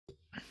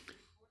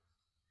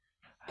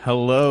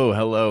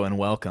Hello, and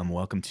welcome.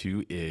 Welcome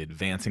to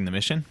Advancing the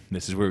Mission.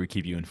 This is where we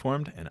keep you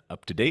informed and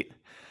up to date.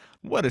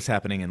 What is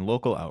happening in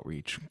local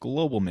outreach,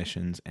 global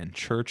missions, and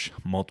church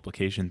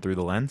multiplication through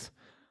the lens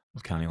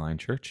of County Line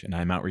Church. And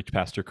I'm Outreach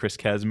Pastor Chris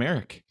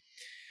Kazmarek.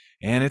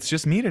 And it's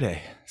just me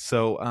today.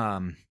 So,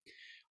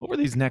 over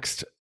these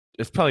next,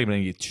 it's probably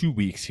going to be 2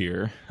 weeks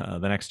here,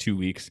 the next 2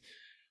 weeks,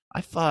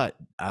 I thought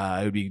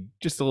it would be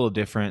just a little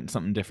different,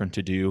 something different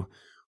to do.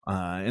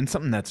 And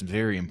something that's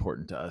very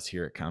important to us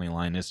here at County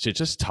Line is to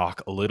just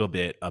talk a little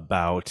bit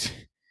about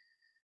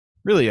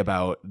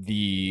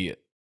the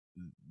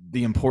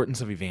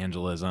importance of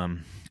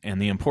evangelism and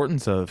the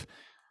importance of,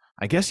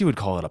 I guess you would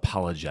call it,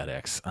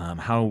 apologetics,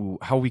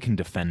 how we can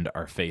defend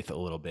our faith a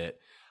little bit.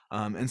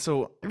 And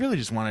so I really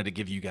just wanted to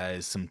give you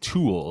guys some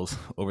tools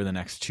over the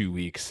next 2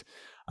 weeks.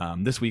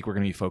 This week we're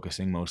going to be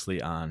focusing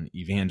mostly on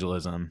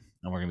evangelism,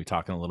 and we're going to be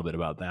talking a little bit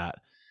about that.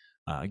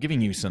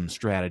 Giving you some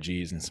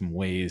strategies and some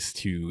ways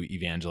to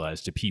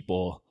evangelize to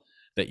people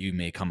that you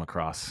may come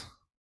across.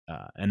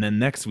 And then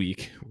next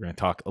week, we're going to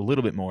talk a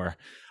little bit more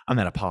on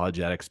that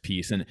apologetics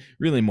piece. And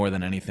really, more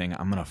than anything,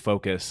 I'm going to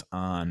focus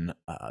on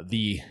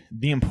the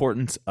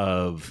importance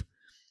of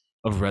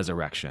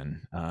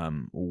resurrection,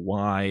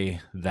 why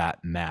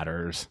that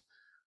matters,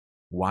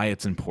 why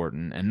it's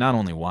important, and not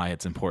only why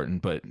it's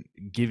important, but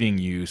giving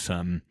you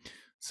some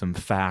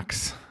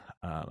facts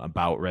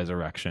about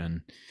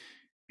resurrection.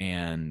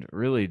 And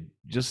really,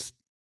 just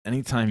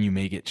anytime you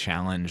may get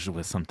challenged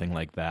with something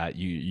like that,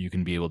 you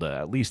can be able to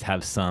at least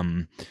have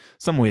some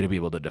way to be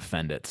able to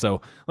defend it.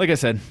 So, like I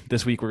said,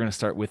 this week we're going to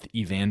start with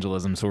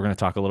evangelism. So we're going to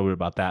talk a little bit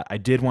about that. I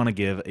did want to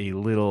give a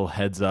little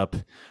heads up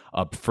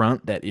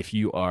front that if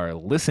you are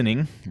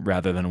listening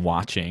rather than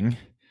watching,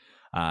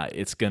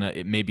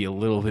 it may be a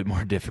little bit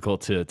more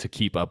difficult to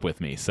keep up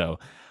with me. So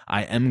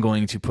I am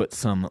going to put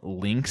some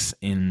links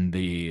in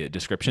the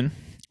description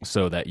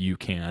so that you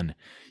can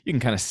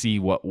kind of see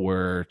what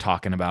we're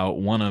talking about.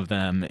 One of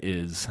them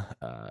is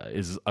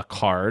a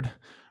card,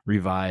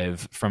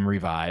 Revive from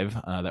Revive,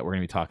 that we're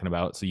going to be talking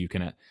about. So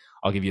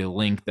I'll give you a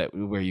link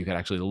where you can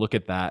actually look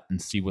at that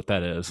and see what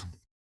that is.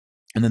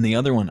 And then the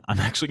other one, I'm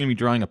actually going to be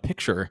drawing a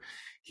picture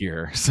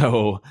here,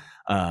 so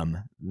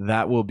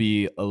that will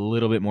be a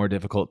little bit more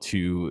difficult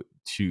to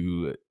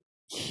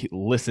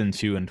listen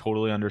to and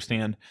totally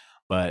understand.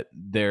 But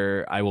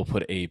there, I will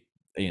put an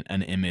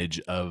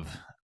image of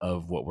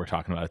what we're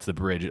talking about. It's the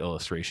bridge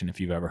illustration, if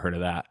you've ever heard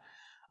of that.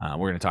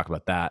 We're going to talk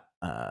about that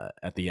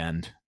at the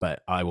end,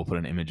 but I will put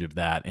an image of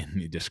that in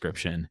the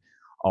description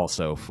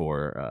also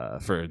for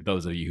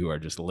those of you who are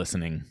just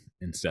listening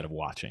instead of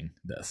watching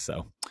this.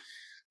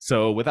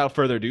 So without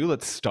further ado,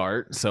 let's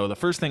start. So the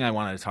first thing I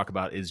wanted to talk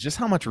about is just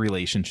how much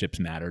relationships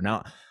matter.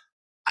 Now,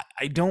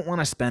 I don't want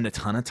to spend a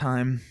ton of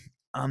time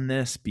on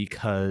this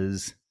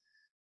because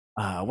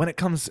when it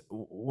comes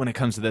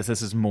to this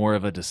is more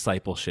of a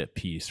discipleship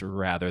piece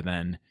rather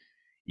than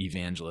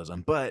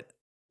evangelism. But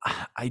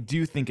I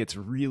do think it's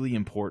really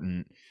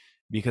important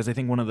because I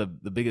think one of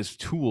the biggest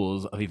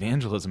tools of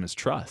evangelism is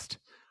trust.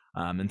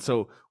 And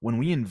so when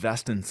we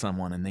invest in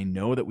someone and they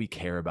know that we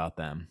care about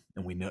them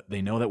and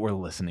they know that we're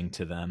listening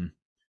to them,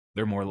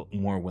 they're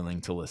more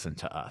willing to listen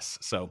to us.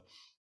 So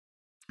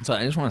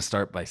I just want to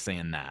start by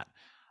saying that.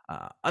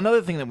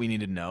 Another thing that we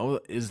need to know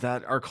is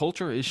that our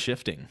culture is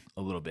shifting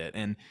a little bit,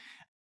 and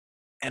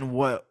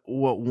what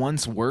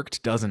once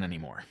worked doesn't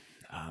anymore.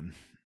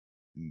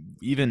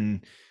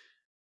 Even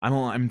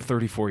I'm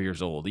 34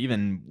 years old.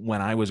 Even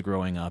when I was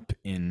growing up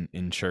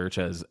in church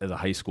as a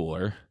high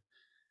schooler,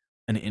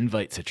 an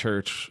invite to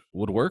church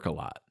would work a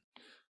lot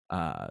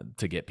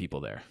to get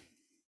people there.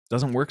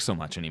 Doesn't work so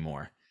much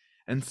anymore.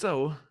 And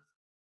so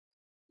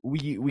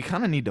we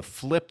kind of need to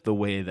flip the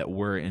way that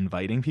we're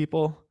inviting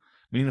people.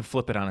 We need to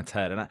flip it on its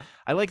head. And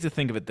I like to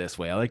think of it this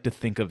way. I like to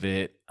think of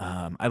it,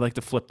 I like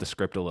to flip the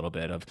script a little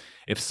bit of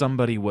if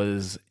somebody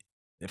was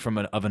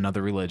of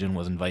another religion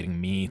was inviting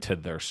me to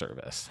their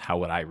service, how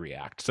would I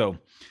react? So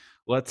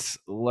let's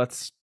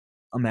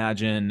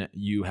imagine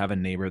you have a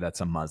neighbor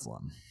that's a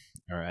Muslim.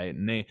 All right.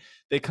 And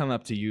they come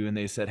up to you and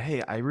they said,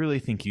 "Hey, I really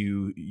think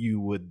you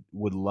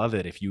would love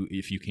it if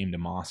you came to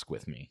mosque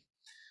with me."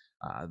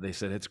 They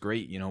said, "It's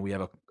great. We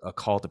have a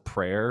call to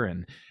prayer,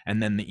 and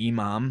then the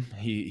imam,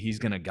 he's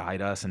going to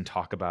guide us and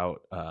talk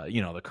about,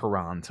 the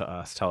Quran to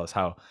us, tell us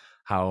how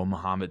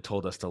Muhammad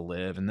told us to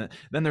live. And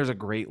then there's a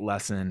great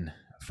lesson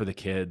for the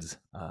kids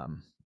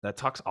that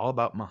talks all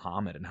about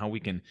Muhammad and how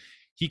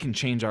he can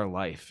change our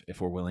life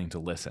if we're willing to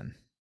listen."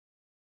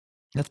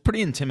 That's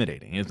pretty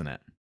intimidating, isn't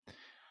it?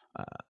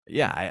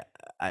 Yeah,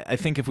 I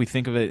think if we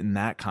think of it in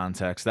that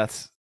context,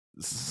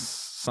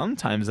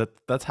 sometimes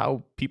that's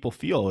how people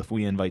feel if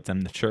we invite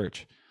them to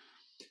church.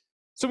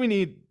 So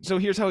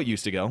here's how it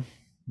used to go.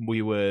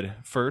 We would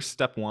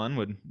step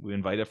one, we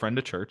invite a friend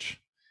to church.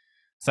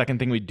 Second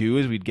thing we'd do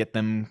is we'd get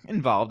them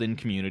involved in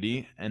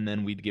community, and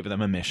then we'd give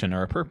them a mission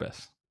or a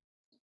purpose.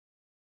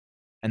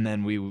 And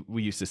then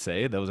we used to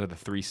say those are the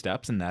 3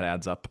 steps, and that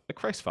adds up a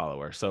Christ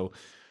follower. So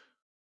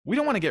we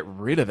don't want to get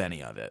rid of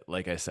any of it.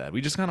 Like I said,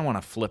 we just kind of want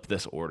to flip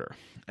this order.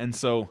 And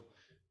so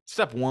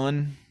step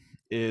 1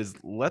 is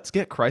let's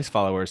get Christ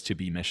followers to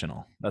be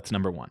missional. That's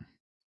number one.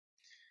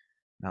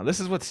 Now, this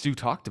is what Stu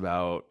talked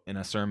about in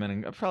a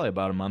sermon probably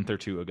about a month or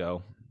two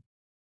ago,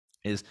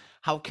 is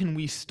how can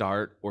we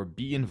start or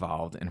be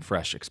involved in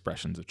fresh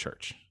expressions of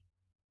church?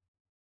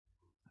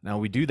 Now,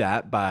 we do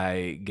that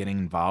by getting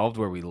involved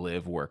where we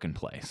live, work, and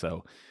play.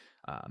 So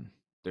um,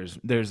 there's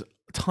a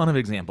ton of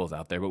examples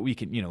out there, but we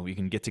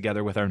can get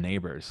together with our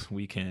neighbors.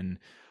 We can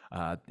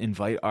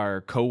invite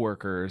our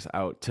coworkers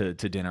out to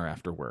dinner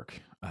after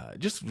work.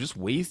 Just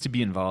ways to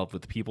be involved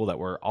with the people that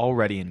we're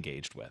already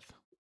engaged with.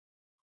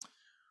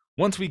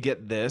 Once we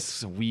get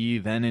this, we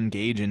then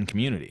engage in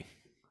community.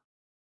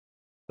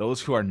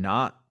 Those who are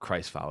not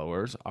Christ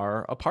followers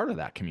are a part of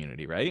that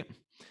community, right?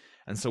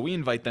 And so we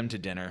invite them to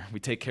dinner. We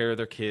take care of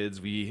their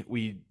kids. We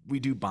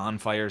do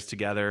bonfires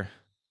together,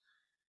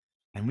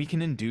 and we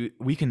can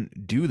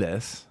do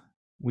this.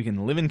 We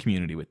can live in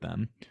community with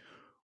them.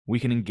 We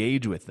can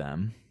engage with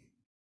them.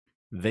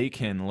 They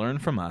can learn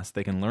from us.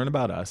 They can learn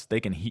about us. They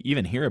can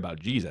even hear about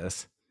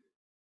Jesus,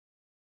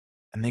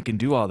 and they can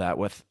do all that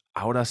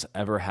without us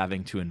ever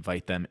having to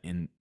invite them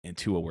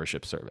into a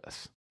worship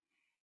service.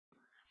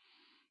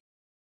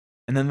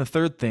 And then the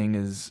third thing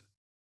is,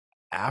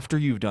 after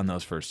you've done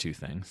those first two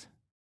things,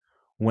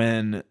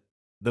 when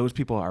those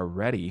people are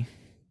ready,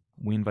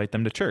 we invite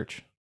them to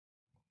church.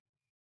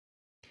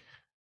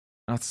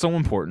 Now, it's so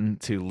important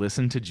to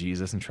listen to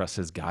Jesus and trust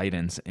his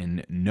guidance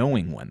in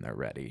knowing when they're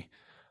ready.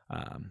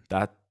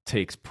 That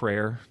takes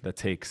prayer. That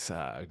takes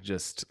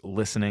just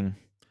listening.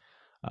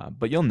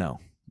 But you'll know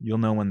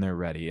when they're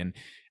ready. And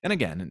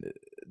again,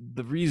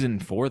 the reason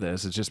for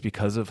this is just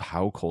because of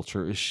how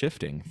culture is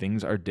shifting.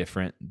 Things are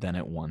different than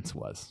it once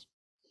was.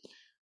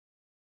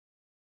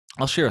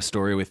 I'll share a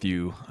story with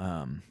you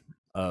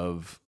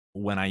of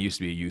when I used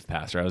to be a youth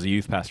pastor. I was a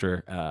youth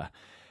pastor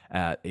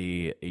at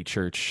a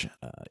church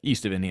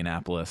east of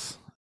Indianapolis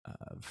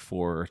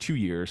for 2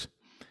 years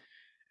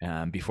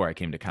before I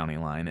came to County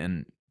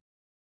Line.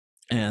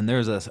 And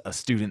there's a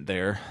student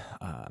there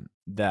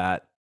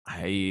that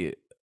I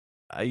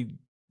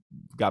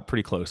got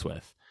pretty close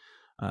with.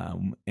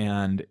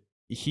 And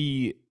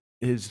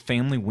his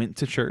family went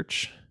to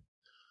church,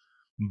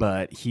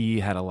 but he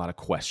had a lot of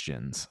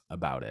questions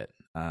about it.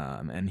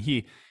 And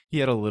he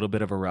had a little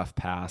bit of a rough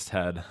past,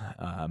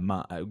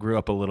 grew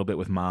up a little bit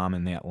with mom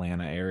in the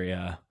Atlanta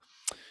area,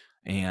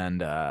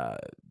 and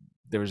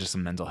there was just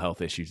some mental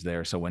health issues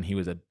there. So when he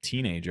was a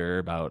teenager,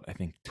 about I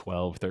think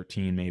 12,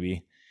 13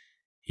 maybe,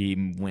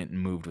 he went and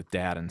moved with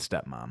dad and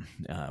stepmom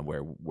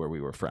where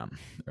we were from,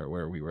 or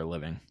where we were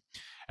living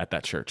at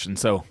that church. And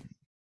so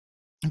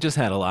just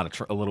had a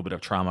little bit of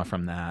trauma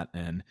from that.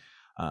 And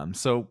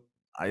so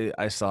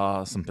I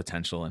saw some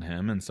potential in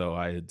him. And so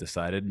I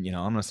decided,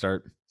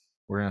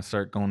 we're going to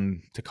start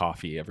going to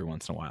coffee every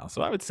once in a while.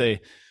 So I would say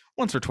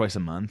once or twice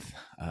a month,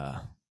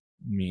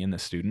 me and the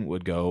student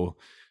would go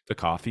to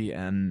coffee,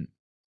 and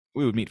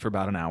we would meet for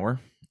about an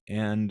hour.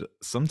 And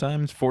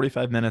sometimes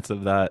 45 minutes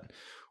of that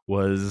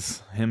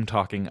was him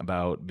talking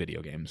about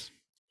video games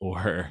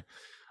or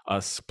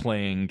us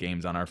playing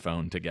games on our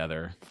phone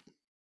together.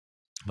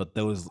 But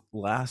those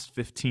last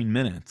 15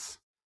 minutes,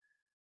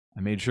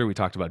 I made sure we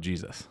talked about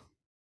Jesus.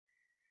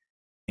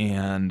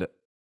 And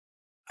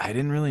I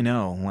didn't really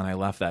know when I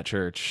left that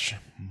church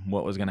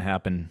what was going to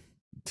happen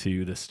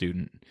to the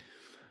student.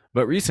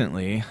 But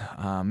recently,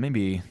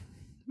 maybe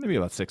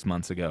about 6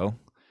 months ago,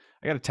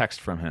 I got a text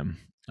from him,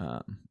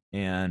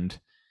 and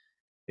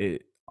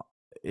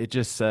it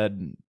just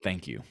said,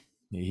 "Thank you."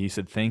 He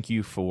said, "Thank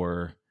you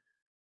for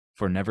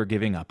never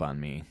giving up on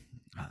me."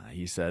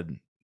 He said,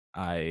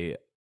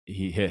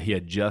 he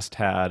had just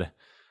had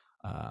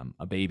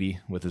a baby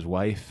with his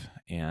wife,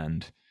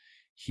 and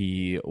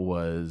he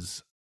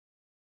was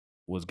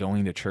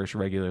going to church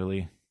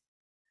regularly,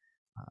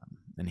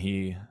 and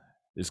he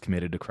is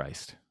committed to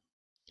Christ.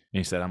 And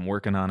he said, "I'm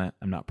working on it.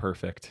 I'm not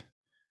perfect,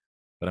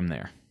 but I'm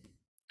there."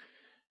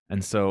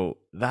 And so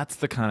that's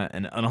the kind of,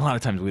 and a lot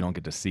of times we don't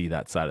get to see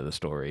that side of the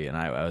story. And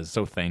I was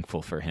so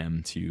thankful for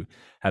him to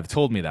have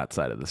told me that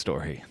side of the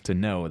story, to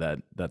know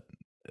that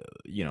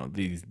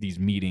these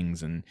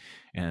meetings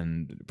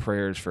and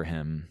prayers for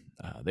him,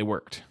 they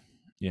worked,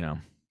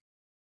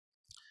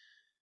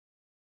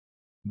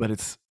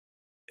 But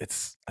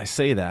I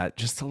say that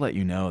just to let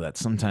you know that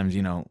sometimes,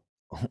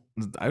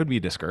 I would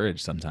be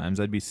discouraged sometimes.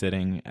 I'd be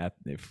sitting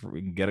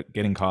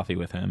getting coffee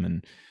with him,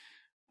 and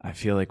I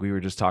feel like we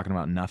were just talking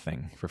about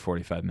nothing for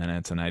 45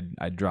 minutes, and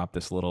I'd drop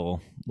this little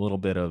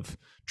bit of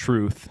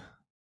truth,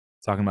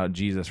 talking about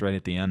Jesus right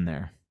at the end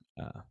there.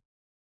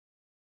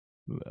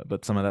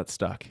 But some of that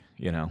stuck,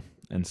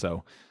 and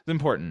so it's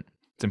important.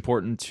 It's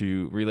important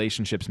to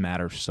relationships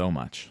matter so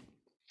much.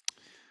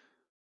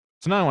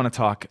 So now I want to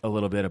talk a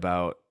little bit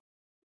about,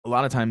 a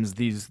lot of times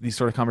these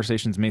sort of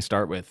conversations may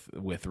start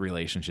with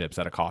relationships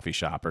at a coffee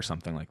shop or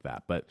something like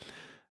that. But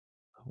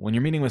when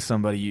you're meeting with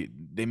somebody,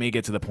 they may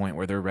get to the point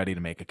where they're ready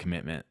to make a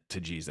commitment to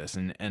Jesus.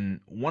 And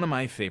one of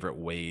my favorite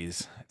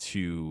ways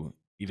to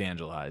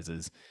evangelize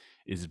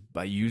is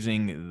by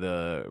using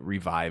the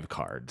Revive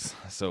cards.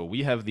 So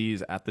we have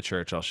these at the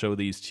church. I'll show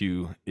these to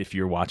you if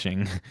you're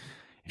watching.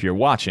 If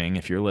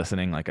you're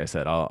listening, like I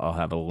said, I'll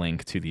have a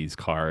link to these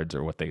cards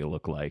or what they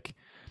look like.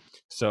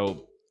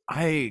 So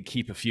I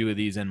keep a few of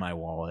these in my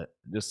wallet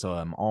just so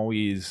I'm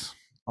always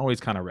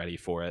kind of ready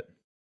for it.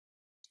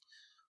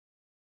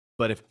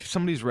 But if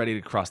somebody's ready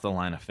to cross the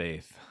line of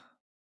faith,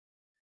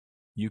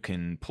 you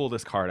can pull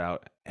this card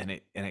out and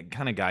it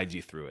kind of guides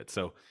you through it.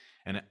 So,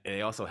 and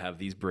they also have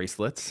these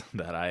bracelets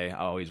that I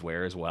always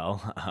wear as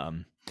well.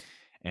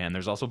 And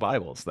there's also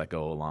Bibles that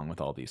go along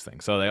with all these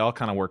things. So they all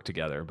kind of work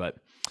together. But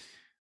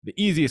the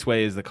easiest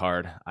way is the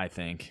card, I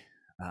think.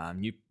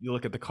 You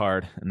look at the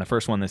card, and the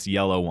first one, this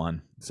yellow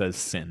one, says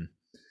sin.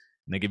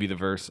 And they give you the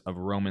verse of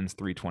Romans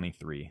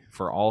 3:23,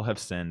 for all have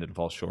sinned and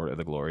fall short of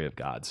the glory of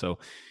God. So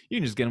you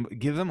can just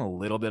give them a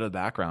little bit of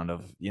background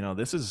of,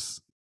 this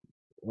is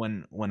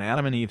when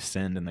Adam and Eve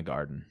sinned in the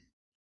garden.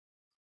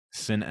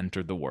 Sin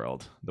entered the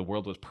world. The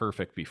world was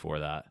perfect before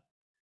that.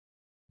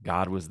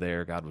 God was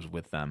there. God was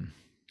with them.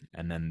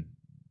 And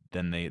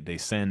then they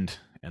sinned,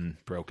 and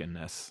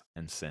brokenness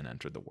and sin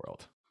entered the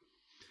world.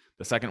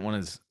 The second one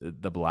is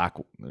the black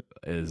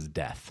is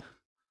death.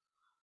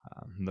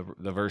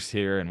 The verse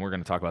here, and we're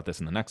going to talk about this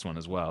in the next one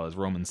as well, is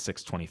Romans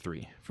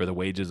 6:23. For the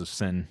wages of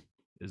sin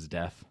is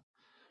death,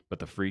 but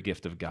the free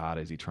gift of God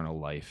is eternal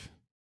life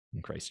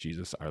in Christ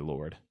Jesus our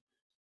Lord.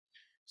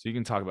 So you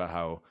can talk about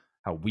how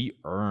we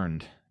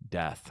earned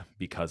death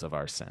because of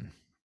our sin.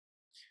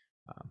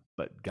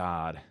 But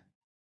God,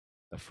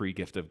 the free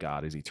gift of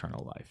God is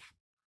eternal life.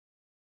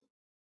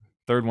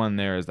 Third one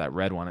there is that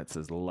red one. It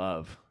says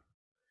love.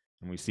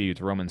 And we see it's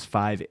Romans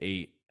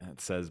 5:8. And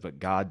it says, but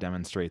God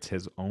demonstrates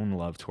his own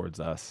love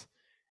towards us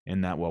in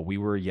that while we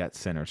were yet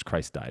sinners,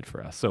 Christ died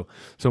for us. So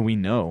we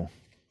know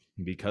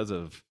because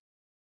of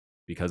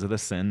the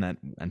sin that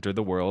entered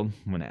the world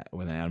when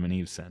Adam and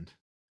Eve sinned,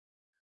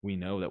 we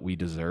know that we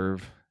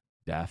deserve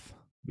death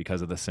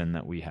because of the sin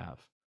that we have.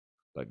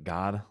 But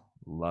God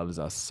loves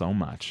us so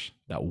much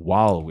that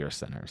while we're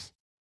sinners,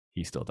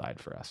 he still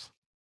died for us.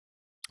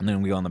 And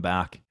then we go on the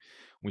back,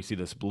 we see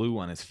this blue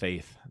one is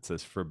faith. It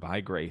says, for by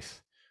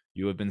grace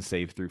you have been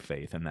saved through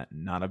faith, and that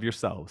not of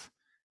yourselves,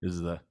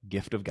 is the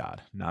gift of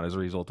God, not as a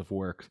result of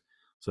work,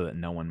 so that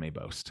no one may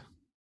boast.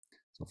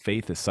 So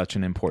faith is such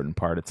an important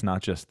part. It's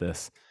not just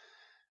this,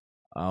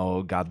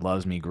 oh, God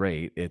loves me,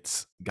 great.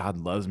 It's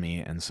God loves me,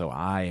 and so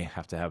I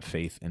have to have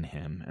faith in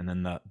him. And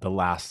then the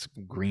last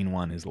green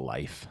one is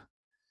life.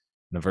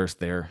 The verse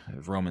there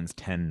is Romans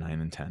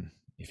 10:9 and 10.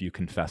 If you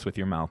confess with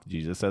your mouth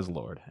Jesus as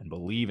Lord and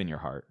believe in your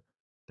heart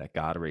that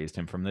God raised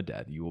him from the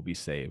dead, you will be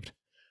saved.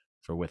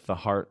 For with the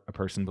heart a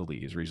person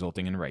believes,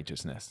 resulting in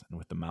righteousness, and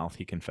with the mouth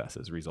he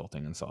confesses,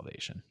 resulting in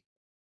salvation.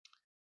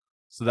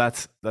 So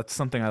that's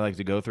something I like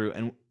to go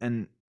through,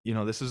 and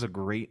this is a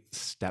great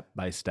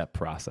step-by-step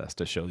process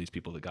to show these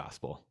people the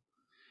gospel.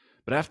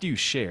 But after you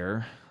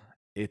share,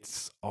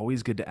 it's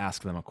always good to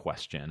ask them a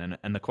question,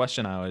 and the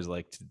question I always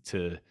like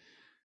to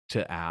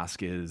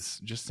ask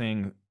is just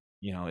saying,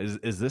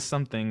 is this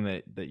something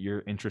that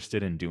you're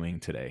interested in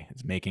doing today?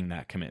 It's making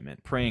that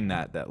commitment, praying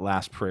that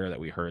last prayer that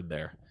we heard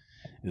there.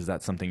 Is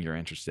that something you're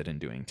interested in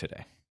doing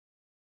today?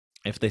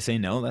 If they say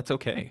no, that's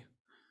okay.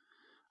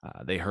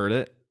 They heard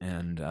it,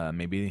 and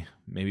maybe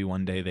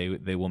one day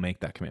they will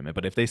make that commitment.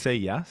 But if they say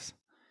yes,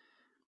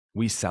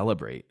 we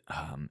celebrate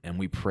and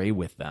we pray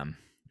with them.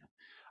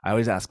 I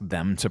always ask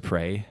them to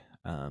pray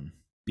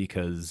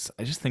because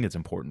I just think it's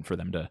important for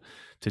them to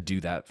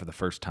do that for the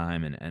first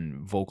time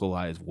and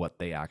vocalize what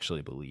they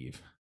actually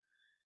believe.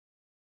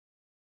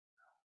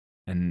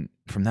 And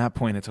from that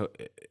point,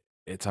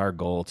 it's our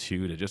goal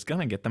too to just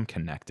kind of get them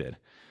connected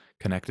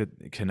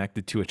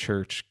to a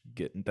church,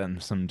 get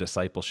them some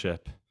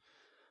discipleship.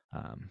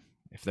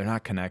 If they're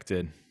not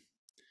connected,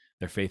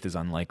 their faith is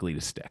unlikely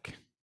to stick.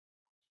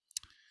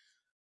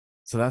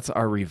 So that's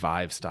our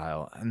Revive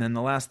style. And then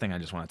the last thing I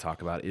just want to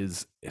talk about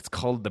is it's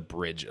called the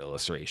bridge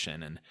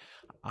illustration. And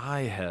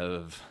I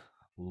have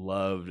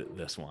loved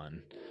this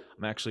one.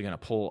 I'm actually going to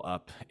pull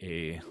up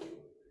a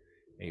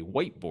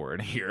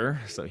whiteboard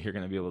here. So you're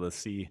going to be able to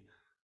see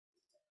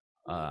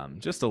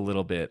just a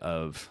little bit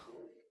of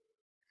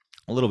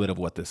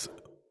what this,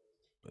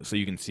 so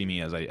you can see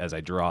me as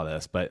I draw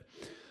this. But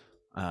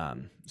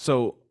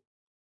so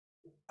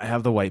I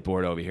have the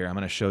whiteboard over here. I'm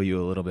going to show you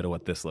a little bit of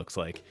what this looks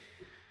like.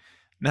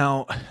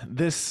 Now,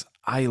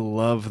 I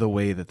love the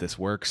way that this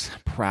works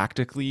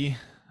practically.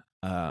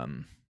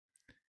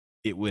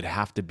 It would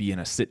have to be in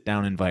a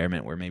sit-down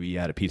environment where maybe you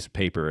had a piece of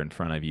paper in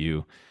front of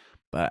you.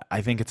 But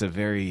I think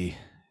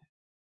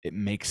it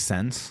makes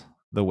sense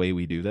the way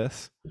we do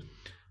this.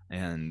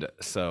 And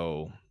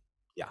so,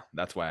 yeah,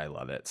 that's why I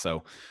love it.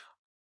 So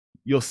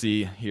you'll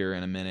see here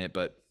in a minute,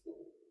 but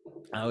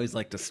I always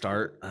like to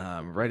start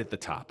right at the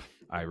top.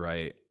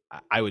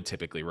 I would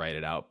typically write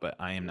it out, but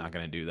I am not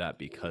going to do that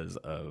because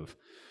of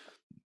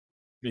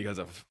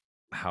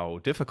how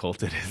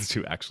difficult it is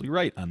to actually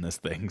write on this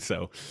thing.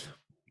 So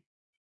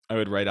I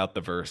would write out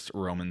the verse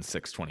Romans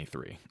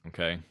 6:23.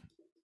 Okay.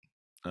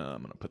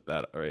 I'm going to put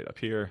that right up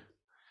here.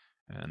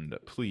 And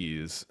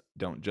please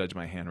don't judge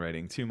my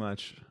handwriting too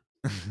much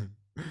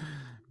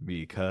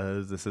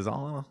because this is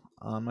all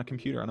on my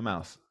computer on the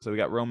mouse. So we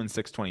got Romans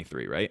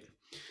 6:23, right?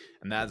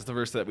 And that's the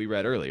verse that we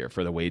read earlier.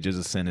 For the wages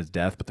of sin is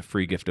death, but the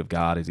free gift of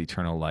God is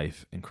eternal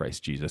life in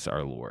Christ Jesus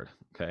our Lord.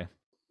 Okay?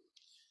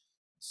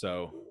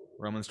 So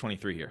Romans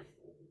 23 here.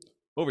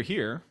 Over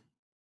here,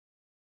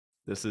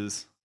 this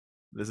is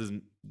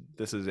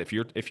if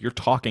you're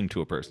talking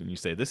to a person, you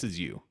say, this is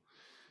you.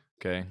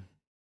 Okay?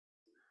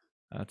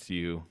 That's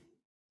you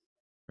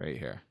right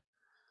here.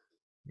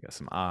 You got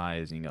some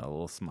eyes and you got a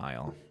little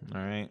smile.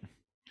 All right.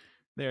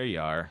 There you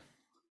are.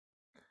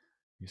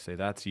 You say,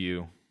 that's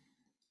you.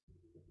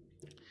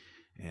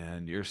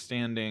 And you're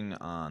standing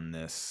on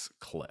this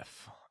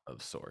cliff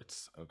of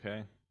sorts.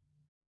 Okay.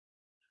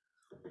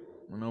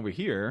 And over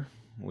here,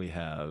 we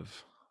have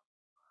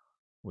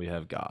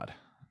God.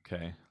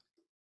 Okay.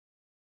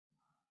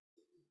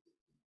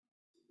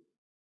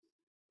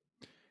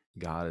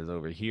 God is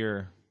over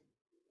here.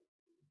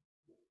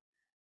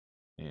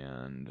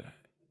 And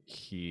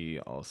he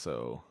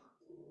also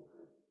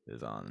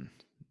is on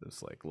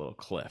this like little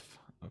cliff.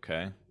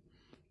 Okay.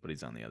 But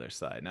he's on the other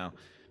side. Now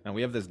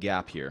we have this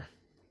gap here.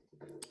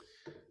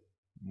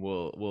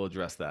 We'll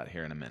address that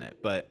here in a minute.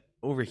 But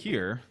over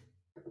here,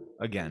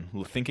 again,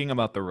 thinking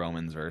about the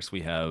Romans verse,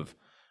 we have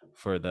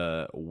for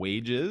the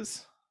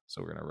wages.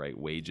 So we're going to write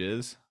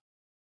wages,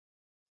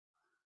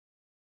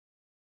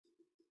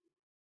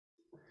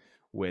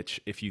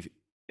 which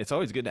it's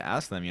always good to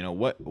ask them,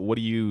 what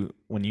do you,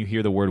 when you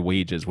hear the word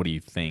wages, what do you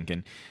think?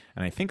 And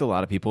I think a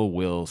lot of people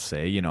will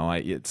say,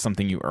 it's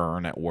something you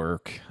earn at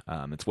work.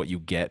 It's what you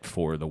get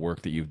for the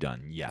work that you've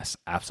done. Yes,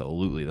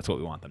 absolutely. That's what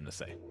we want them to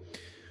say.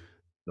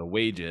 The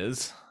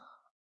wages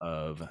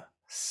of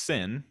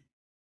sin.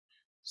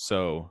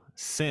 So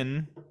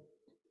sin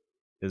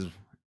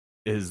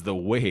is the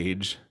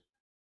wage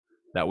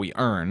that we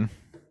earn,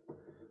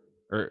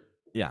 or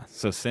yeah.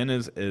 So sin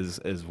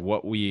is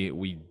what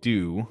we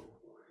do,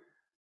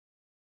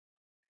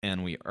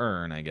 and we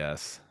earn, I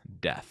guess,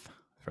 death.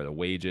 For the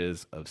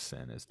wages of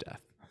sin is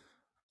death.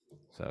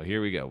 So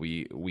here we go.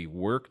 We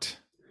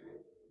worked,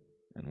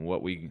 and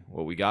what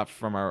we got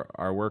from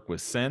our work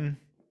was sin,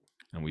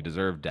 and we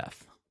deserve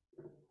death.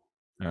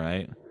 All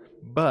right.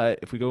 But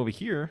if we go over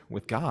here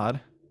with God,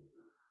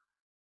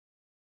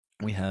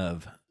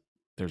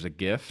 there's a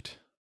gift.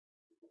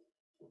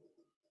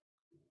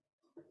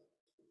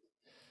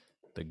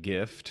 The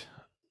gift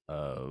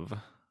of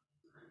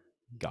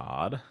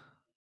God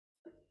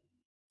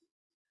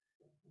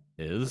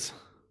is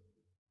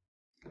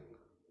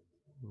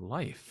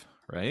life,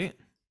 right?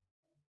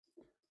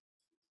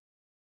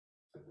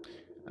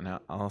 And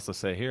I'll also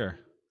say here,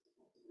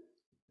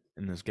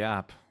 in this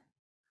gap,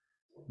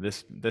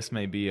 this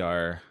may be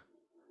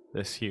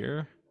this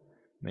here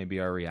may be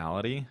our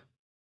reality,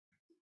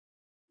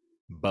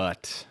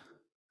 but,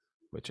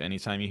 which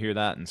anytime you hear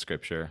that in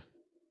scripture,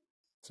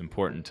 it's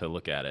important to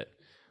look at it.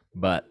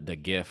 But the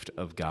gift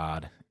of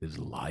God is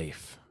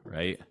life,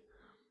 right?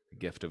 The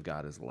gift of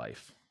God is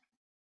life.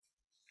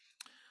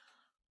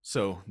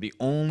 So the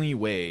only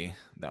way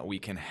that we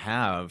can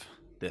have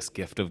this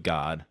gift of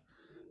God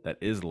that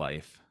is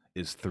life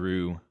is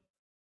through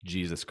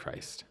Jesus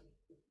Christ.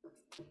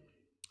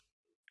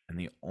 And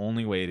the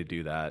only way to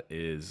do that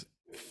is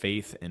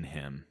faith in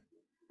him.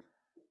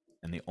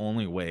 And the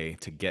only way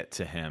to get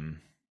to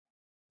him,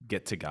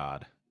 get to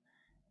God,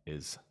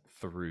 is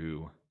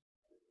through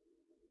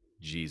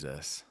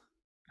Jesus.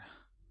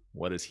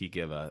 What does he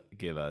give us?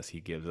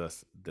 He gives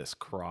us this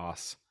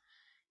cross.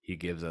 He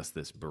gives us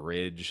this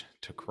bridge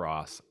to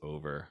cross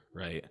over,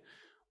 right?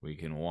 We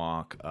can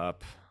walk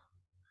up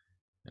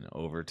and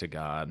over to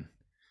God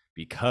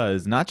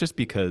because, not just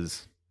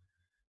because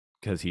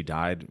he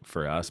died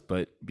for us,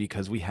 but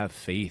because we have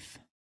faith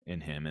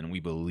in him and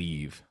we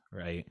believe,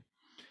 right?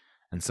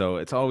 And so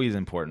it's always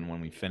important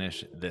when we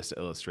finish this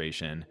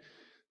illustration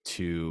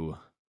to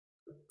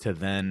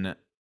then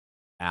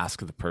ask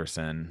the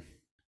person,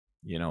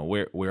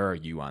 where are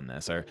you on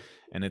this?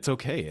 And it's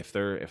okay if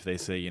they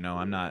say,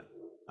 I'm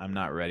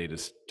not ready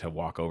to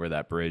walk over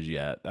that bridge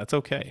yet. That's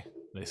okay.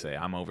 They say,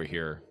 I'm over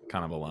here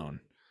kind of alone.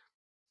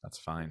 That's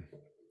fine.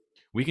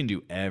 We can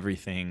do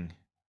everything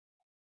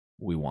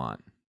we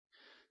want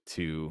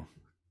to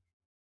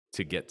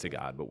get to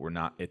God, but we're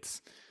not,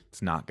 it's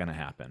not going to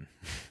happen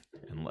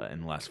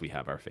unless we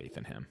have our faith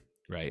in him,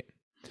 right?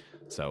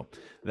 So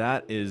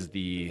that is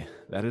the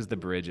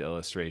bridge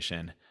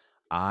illustration.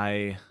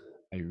 I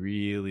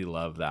really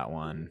love that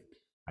one.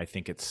 I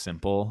think it's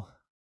simple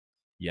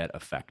yet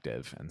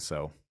effective. And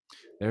so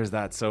there's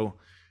that. So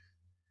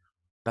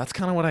that's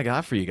kind of what I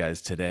got for you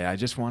guys today. I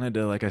just wanted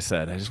to, like I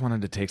said,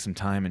 take some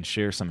time and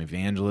share some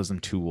evangelism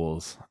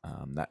tools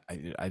that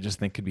I just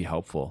think could be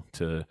helpful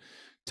to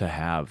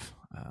have.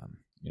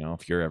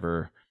 If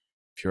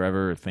you're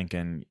ever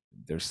thinking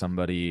there's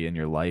somebody in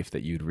your life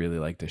that you'd really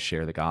like to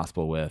share the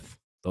gospel with,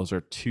 those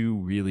are two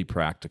really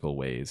practical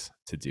ways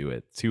to do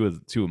it. Two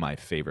of my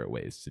favorite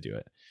ways to do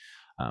it.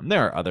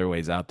 There are other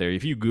ways out there.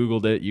 If you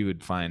Googled it, you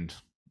would find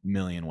a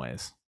million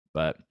ways.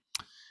 But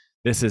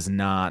this is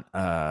not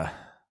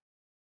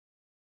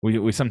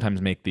we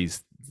sometimes make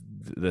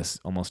this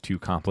almost too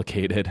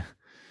complicated.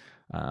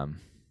 Um,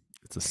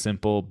 it's a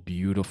simple,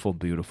 beautiful,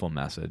 beautiful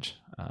message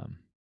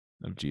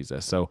of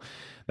Jesus. So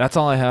that's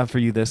all I have for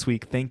you this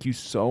week. Thank you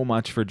so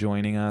much for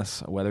joining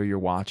us, whether you're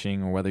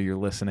watching or whether you're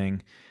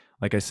listening.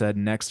 Like I said,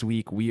 next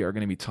week we are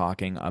going to be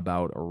talking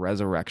about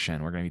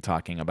resurrection. We're going to be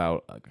talking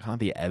about kind of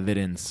the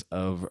evidence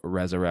of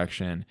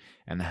resurrection,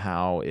 and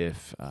how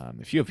if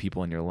you have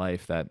people in your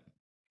life that,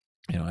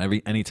 you know,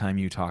 anytime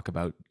you talk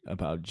about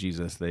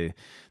Jesus, they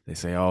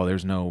say, oh,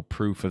 there's no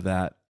proof of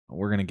that.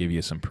 We're going to give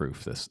you some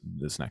proof this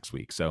next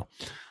week. So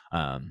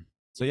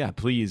yeah,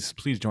 please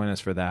join us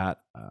for that.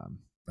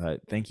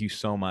 But thank you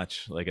so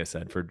much, like I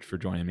said, for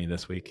joining me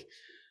this week,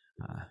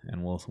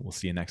 and we'll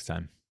see you next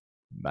time.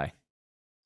 Bye.